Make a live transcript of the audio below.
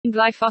Name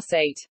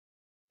Glyphosate.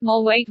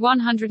 Molweight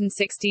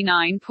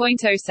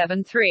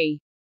 169.073.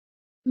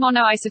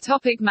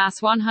 Monoisotopic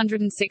Mass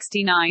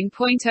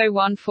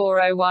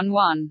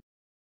 169.014011.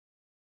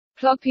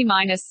 Clogp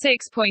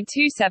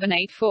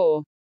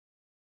 -6.2784.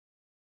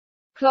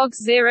 Clogs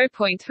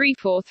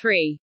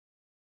 0.343.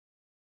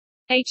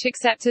 H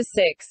Acceptors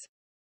 6.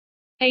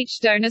 H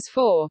Donors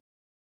 4.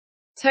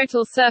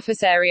 Total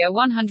surface area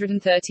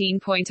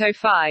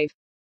 113.05.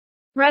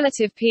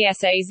 Relative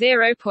PSA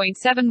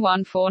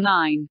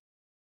 0.7149.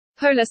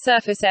 Polar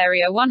surface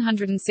area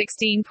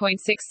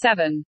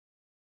 116.67.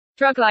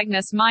 Drug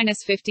likeness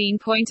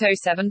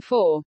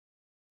 -15.074.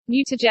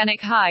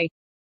 Mutagenic high.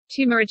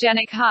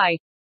 Tumorigenic high.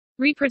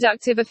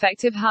 Reproductive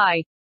effective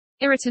high.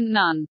 Irritant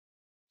none.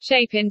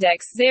 Shape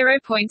index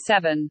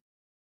 0.7.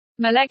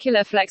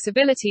 Molecular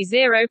flexibility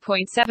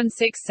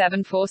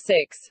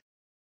 0.76746.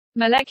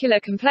 Molecular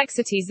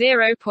complexity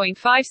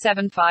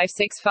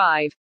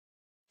 0.57565.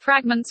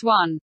 Fragments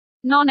 1.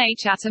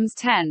 Non-H atoms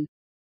 10.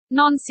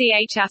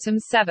 Non-CH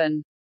atoms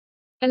 7.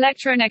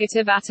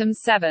 Electronegative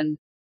atoms 7.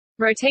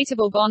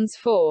 Rotatable bonds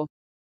 4.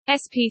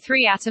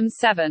 sp3 atoms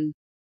 7.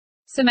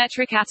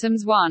 Symmetric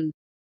atoms 1.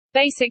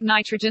 Basic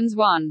nitrogens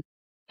 1.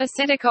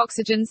 Acidic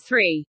oxygens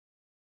 3.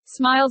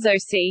 Smiles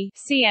OC,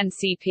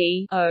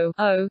 CNCP, O,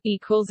 O,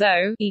 equals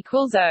O,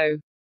 equals O.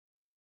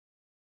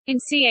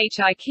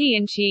 InChIKey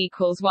InChI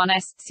equals 1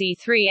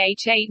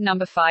 SC3H8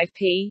 number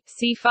 5P,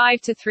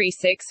 C5 to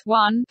 36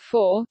 1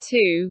 4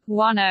 2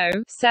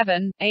 10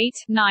 7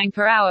 8 9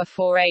 per hour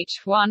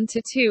 4H1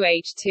 to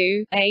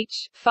 2H2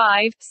 H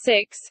 5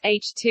 6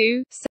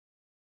 H2